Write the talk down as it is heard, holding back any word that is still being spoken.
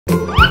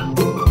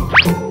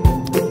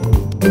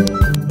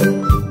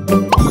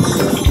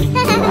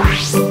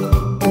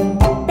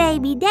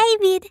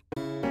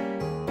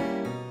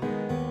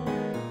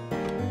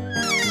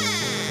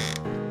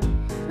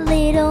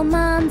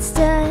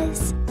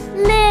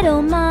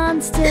Little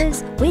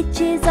monsters,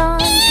 witches on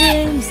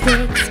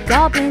broomsticks,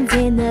 goblins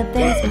in the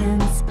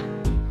basements,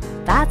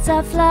 bats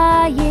are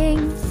flying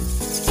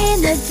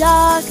in the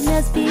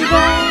darkness. Beware,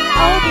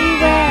 oh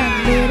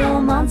beware, little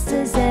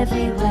monsters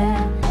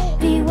everywhere.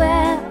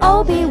 Beware,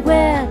 oh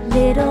beware,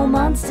 little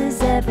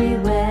monsters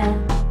everywhere.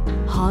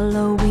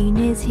 Halloween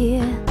is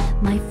here,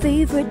 my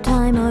favorite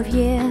time of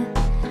year.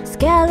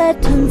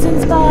 Skeletons and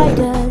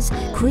spiders,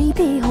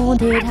 creepy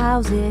haunted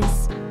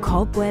houses,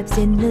 cobwebs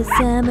in the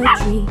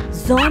cemetery,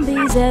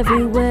 zombies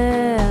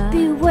everywhere.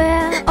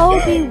 Beware,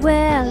 oh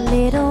beware,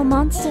 little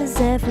monsters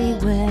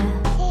everywhere.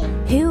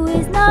 Who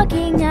is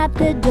knocking at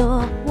the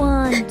door?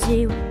 1,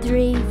 2,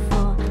 3,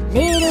 4.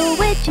 Little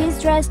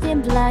witches dressed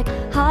in black,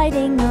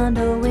 hiding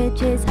under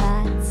witches'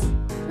 hats.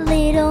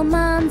 Little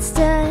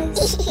monsters,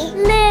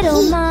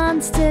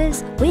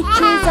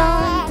 witches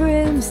on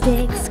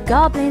broomsticks,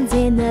 goblins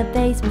in the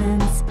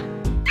basements,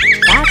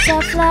 bats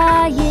are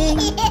flying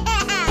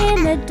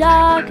in the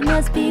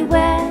darkness.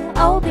 Beware,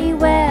 oh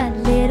beware,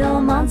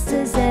 little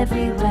monsters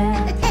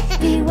everywhere.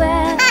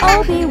 Beware,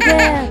 oh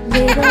beware,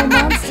 little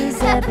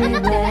monsters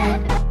everywhere.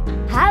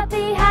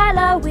 Happy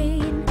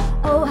Halloween,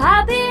 oh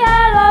happy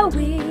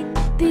Halloween.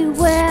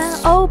 Beware,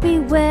 oh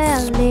beware,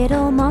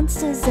 little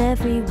monsters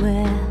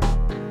everywhere.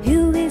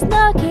 Who is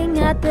knocking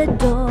at the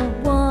door?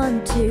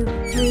 1, 2,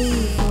 3,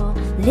 4.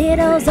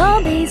 Little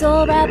zombies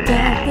all wrapped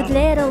up with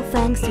little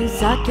fangs to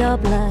suck your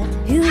blood.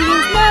 Who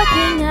is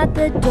knocking at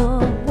the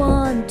door?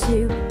 1,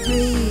 2,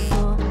 3,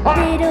 4.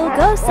 Little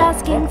ghosts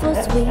asking for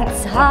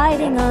sweets,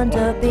 hiding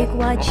under big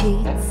white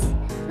sheets.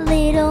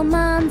 Little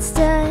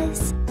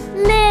monsters,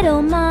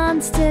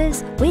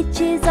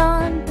 witches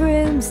on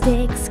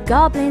broomsticks,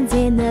 goblins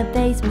in the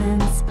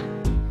basements,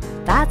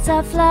 bats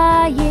are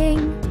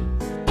flying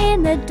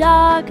in the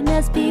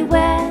darkness.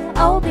 Beware,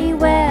 oh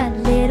beware,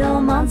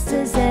 little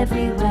monsters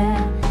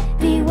everywhere.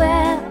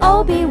 Beware,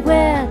 oh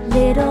beware,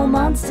 little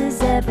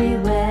monsters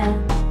everywhere.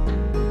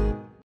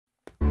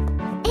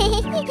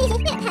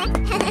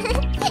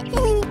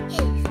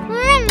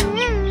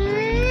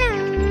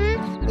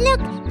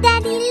 Look,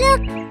 Daddy,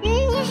 look!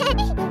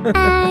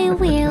 I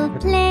will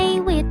play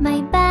with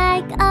my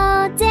bike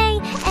all day,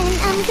 and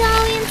I'm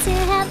going to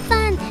have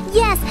fun.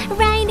 Yes,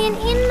 riding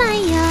in my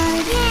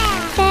yard.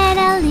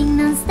 Pedaling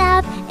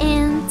non-stop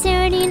and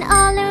turning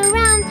all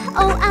around.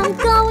 Oh, I'm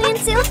going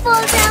to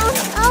fall down.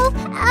 Oh,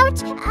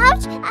 ouch,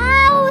 ouch,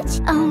 ouch.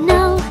 Oh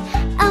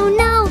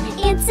no,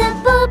 it's a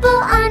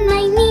boo-boo on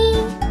my knee.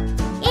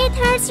 It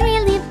hurts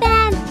really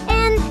bad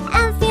and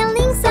I'm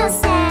feeling so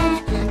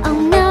sad. Oh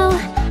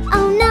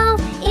no,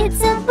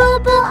 it's a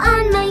boo-boo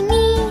on my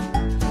knee.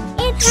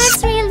 It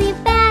hurts really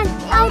bad.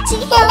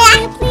 Ouchie, help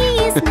me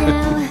please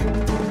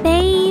now.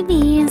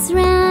 Baby is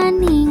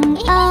running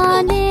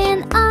on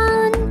and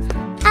on.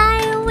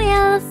 I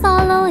will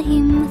follow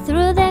him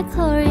through the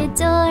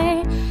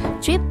corridor.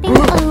 Tripping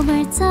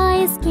over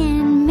toys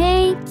can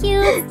make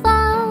you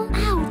fall.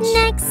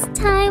 Next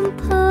time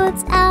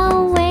put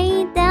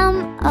away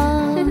them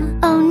all.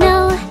 Oh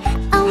no,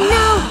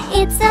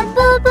 it's a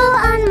boo-boo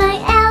on my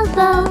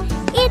elbow.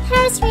 It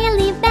hurts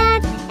really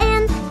bad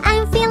and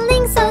I'm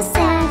feeling so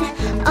sad.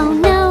 Oh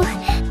no,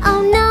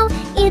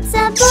 it's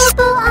a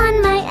boo-boo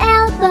on my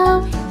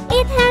elbow.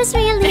 It hurts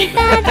really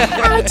bad.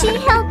 Ouchie,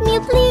 help me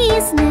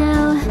please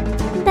now.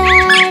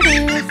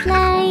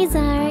 Butterflies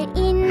are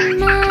in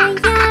my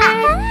yard,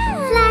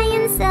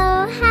 flying so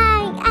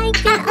high I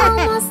can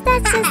almost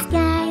touch the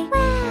sky.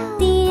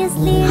 This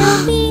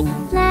little bee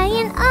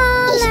flying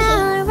all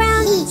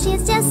around,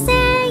 she's just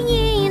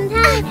saying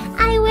hi.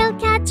 I will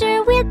catch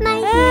her with my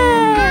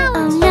hand.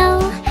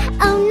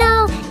 Oh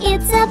no,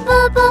 it's a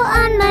boo-boo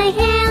on my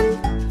hand.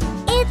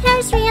 It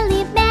hurts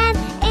really bad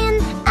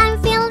and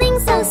I'm feeling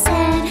so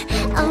sad.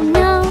 Oh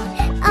no,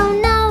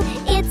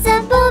 it's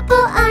a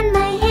boo-boo on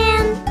my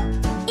hand.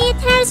 It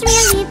hurts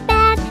really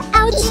bad.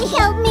 Ouchie,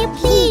 help me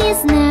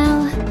please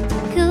now.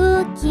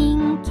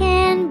 Cooking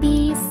can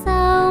be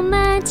so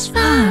much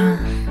fun.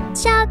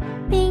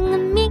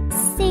 Chopping,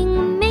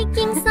 mixing,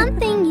 making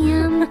something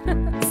yum.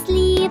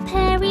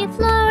 Slippery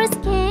floors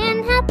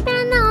can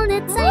happen all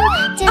the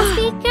time. Just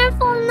be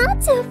careful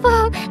not to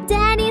fall.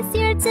 Daddy's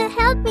here to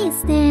help me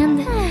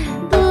stand.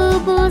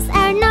 Boo-boos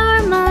are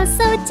normal,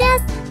 so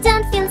just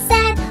don't feel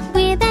sad.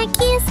 With a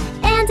kiss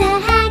and a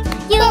hug,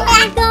 you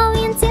are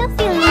going to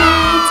feel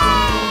right.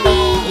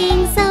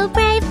 Being so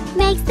brave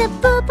makes the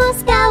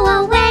boo-boos go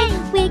away.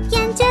 We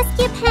can just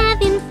keep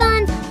having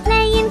fun,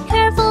 playing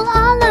careful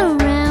all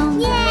around.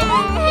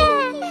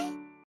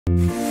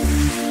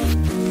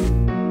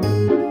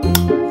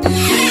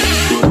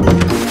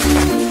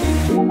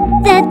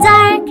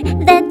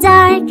 The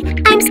dark,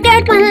 I'm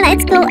scared when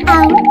lights go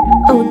out.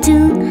 Oh, do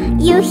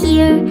you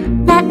hear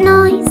that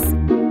noise?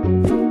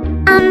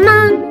 A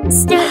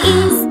monster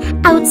is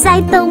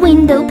outside the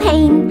window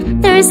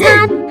pane. There's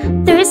not,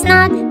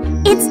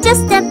 it's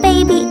just a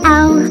baby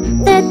owl.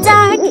 The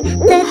dark,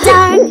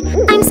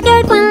 I'm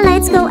scared when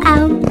lights go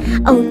out.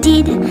 Oh,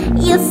 did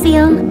you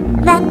feel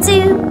that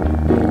too?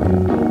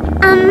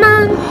 A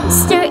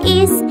monster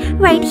is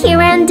right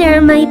here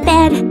under my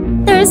bed.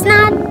 there's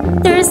not,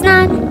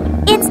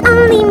 it's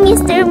only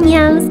Mr.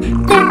 Meows.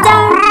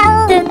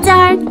 The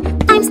dark,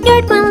 I'm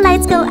scared when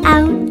lights go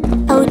out.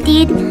 Oh,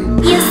 did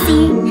you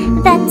see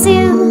that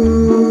too?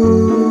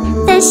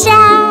 The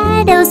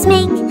shadows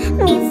make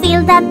me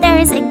feel that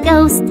there's a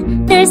ghost.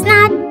 There's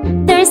not,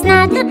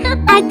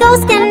 a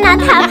ghost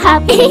cannot have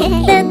happy.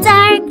 The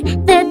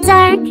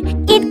dark,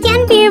 it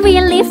can be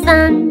really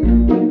fun.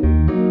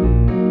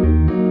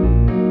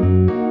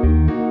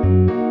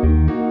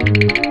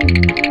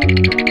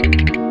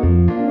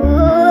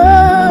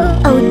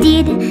 Oh,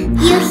 did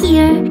you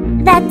hear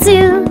that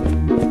too?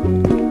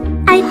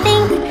 I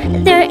think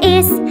there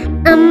is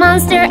a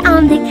monster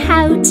on the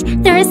couch.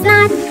 There's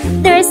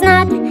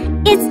not,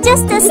 it's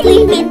just a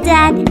sleepy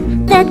dad.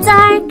 The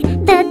dark,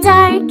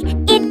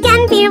 it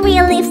can be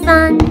really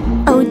fun.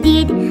 Oh,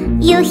 did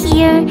you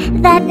hear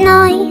that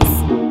noise?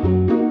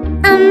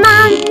 A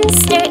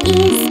monster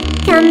is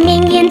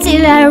coming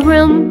into our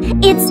room.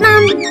 It's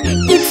mom,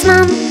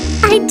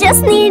 I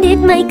just needed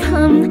my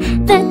cum.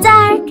 The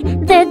dark,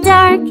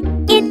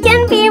 it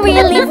can be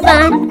really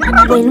fun.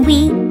 When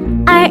we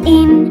are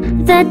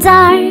in the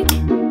dark,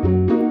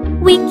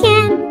 we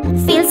can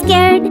feel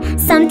scared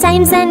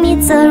sometimes, and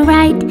it's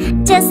alright.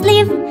 Just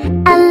leave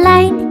a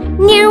light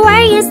near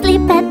where you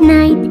sleep at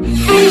night.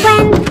 And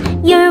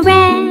when you're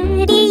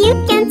ready, you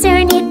can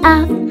turn it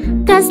off,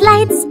 'cause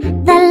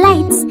the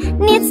lights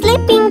need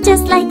sleeping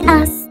just like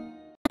us.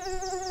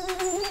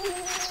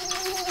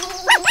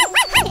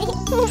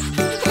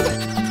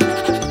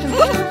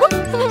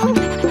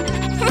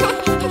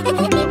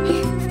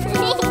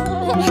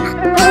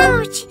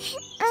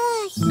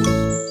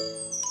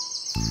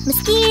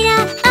 Mosquito,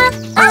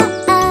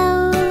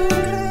 oh,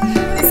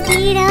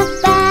 mosquito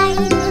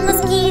bite,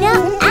 mosquito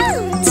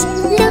out.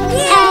 Look,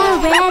 a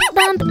red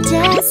bump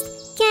just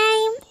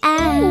came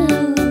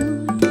out.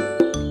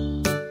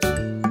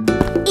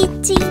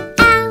 Itchy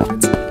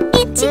out,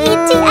 itchy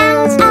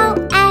out. Oh,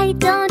 I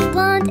don't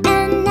want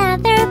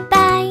another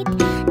bite.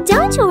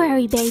 Don't you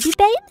worry, baby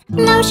babe,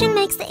 lotion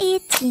makes the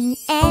itching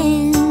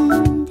end.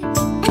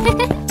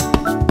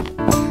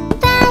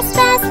 Buzz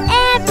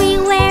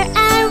everywhere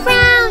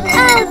around.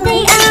 Oh,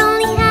 they are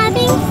only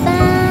having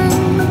fun.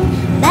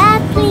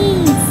 But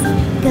please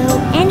go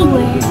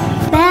anywhere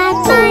but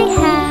my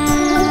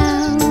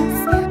house.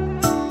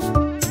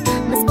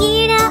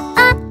 Mosquito,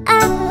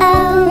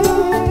 oh,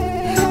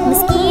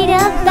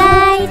 mosquito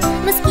bite,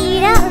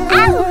 mosquito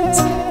out.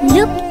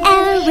 Look, a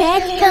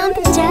red bump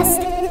just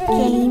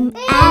came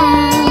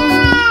out.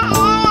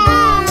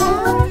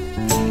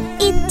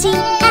 Itchy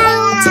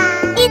out,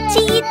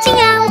 itchy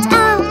out.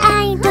 Oh,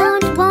 I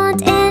don't want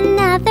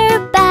another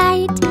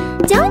bite.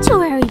 Don't you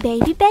worry,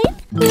 baby babe,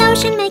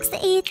 lotion makes the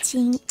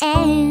itching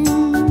end.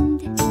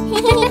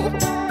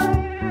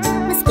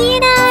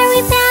 Mosquito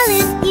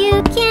repellent you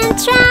can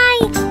try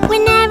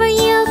whenever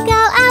you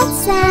go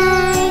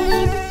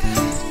outside.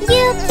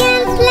 You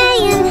can play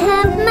and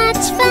have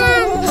much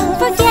fun.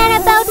 Forget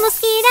about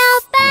mosquito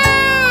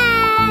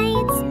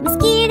bites.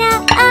 Mosquito,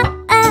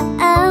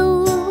 oh,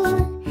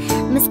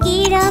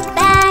 mosquito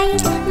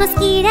bite,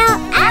 mosquito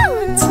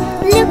out.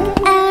 Look,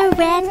 a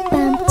red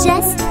bump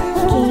just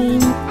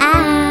came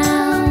out.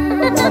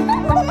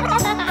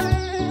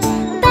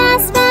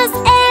 Buzz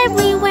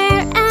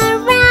everywhere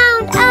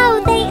around. Oh,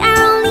 they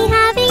are only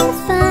having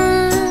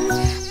fun.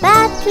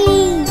 But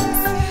please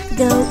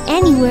go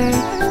anywhere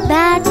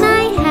but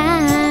my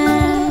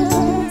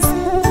house.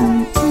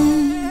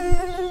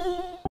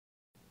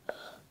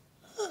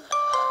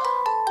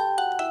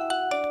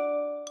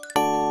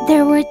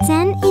 There were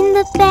 10 in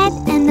the bed,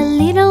 and the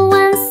little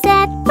one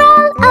said,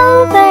 roll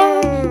over,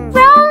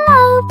 roll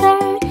over.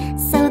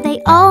 So they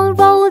all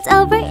rolled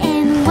over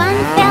and one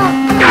fell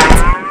out.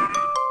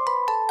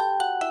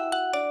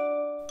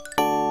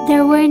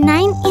 There were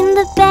 9 in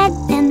the bed,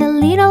 and the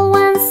little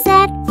one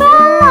said,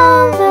 roll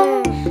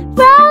over,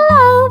 roll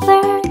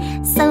over.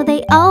 So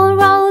they all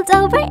rolled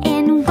over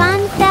and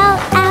one fell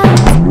out.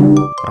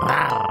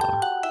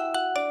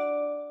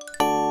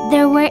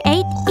 There were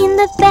 8 in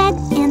the bed,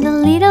 and the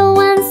little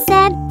one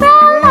said,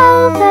 roll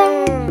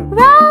over,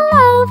 roll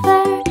over.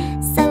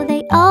 So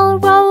they all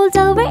rolled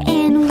over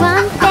and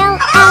one fell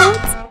out.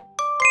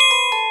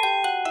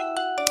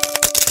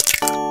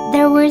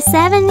 There were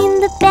 7 in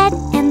the bed,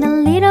 and the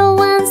little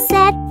one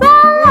said,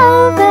 roll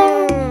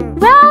over,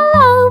 roll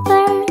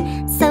over.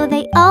 So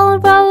they all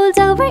rolled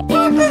over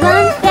and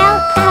one fell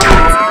out.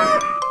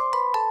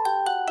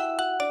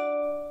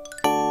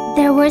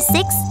 There were 6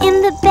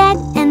 in the bed,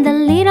 and the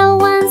little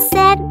one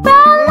said,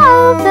 roll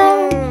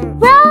over,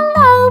 roll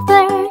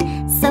over.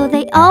 So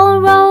they all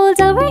rolled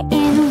over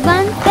and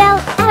one fell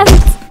out.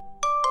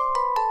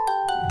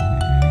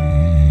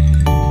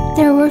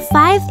 There were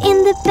 5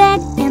 in the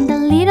bed, and the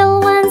little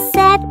one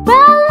said,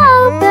 roll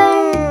over,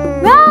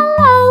 roll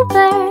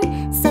over.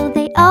 So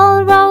they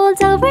all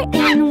rolled over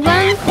and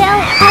one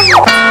fell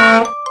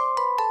out.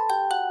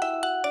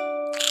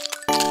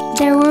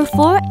 There were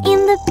 4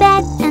 in the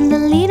bed, and the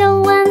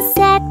little one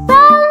said,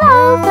 roll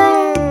over,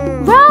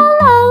 roll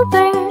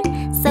over.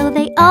 So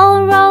they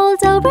all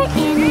rolled over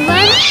and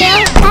one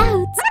fell out.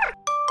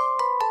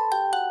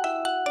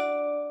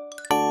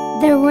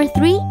 were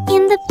 3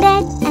 in the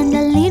bed, and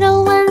the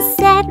little one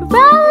said,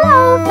 roll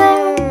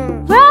over,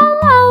 roll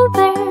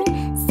over.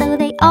 So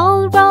they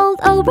all rolled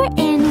over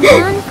and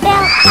one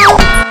fell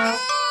out.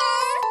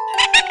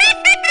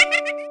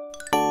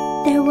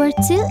 There were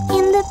 2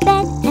 in the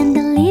bed, and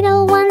the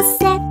little one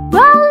said,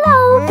 roll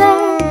over,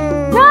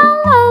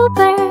 roll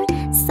over.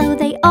 So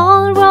they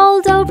all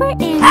rolled over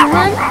and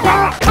one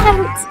fell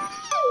out.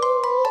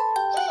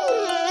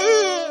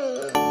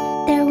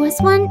 There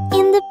was 1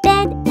 in the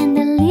bed,